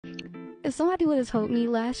if somebody would have told me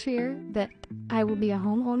last year that I would be a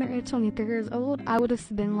homeowner at 23 years old, I would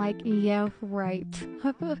have been like, yeah, right.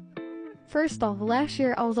 First off, last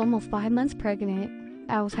year I was almost 5 months pregnant.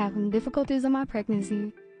 I was having difficulties in my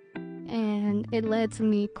pregnancy, and it led to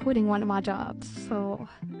me quitting one of my jobs. So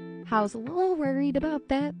I was a little worried about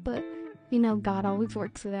that, but you know, God always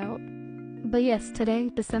works it out. But yes, today,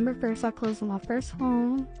 December 1st, I closed on my first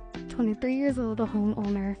home. 23 years old, a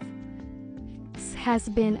homeowner. This has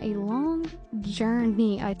been a long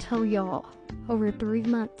journey, I tell y'all. Over 3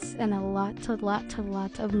 months and a lot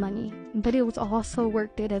of money. But it was also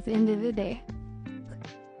worth it at the end of the day.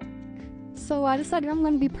 So I decided I'm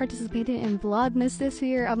going to be participating in Vlogmas this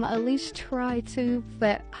year. I'm going to at least try to,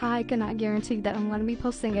 but I cannot guarantee that I'm going to be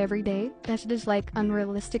posting every day. That's just like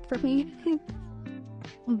unrealistic for me.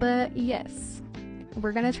 But yes,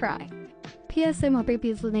 we're going to try. PSA, my baby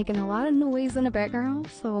is making a lot of noise in the background,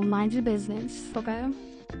 so mind your business, okay?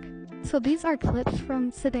 So these are clips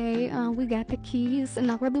from today. We got the keys,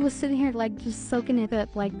 and I really was sitting here like just soaking it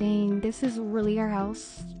up, like dang, this is really our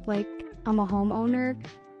house. Like, I'm a homeowner,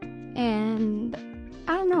 and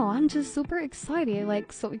I don't know, I'm just super excited.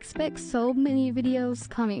 Like, so expect so many videos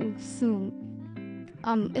coming soon.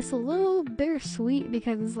 It's a little bittersweet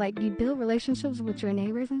because it's like you build relationships with your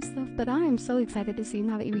neighbors and stuff, but I am so excited to see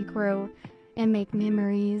my baby grow and make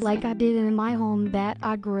memories like I did in my home that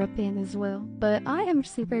I grew up in as well. But I am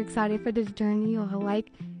super excited for this journey.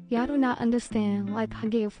 Like, y'all do not understand. Like, I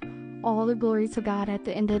give all the glory to God at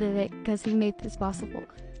the end of the day because He made this possible.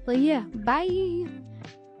 But yeah, bye.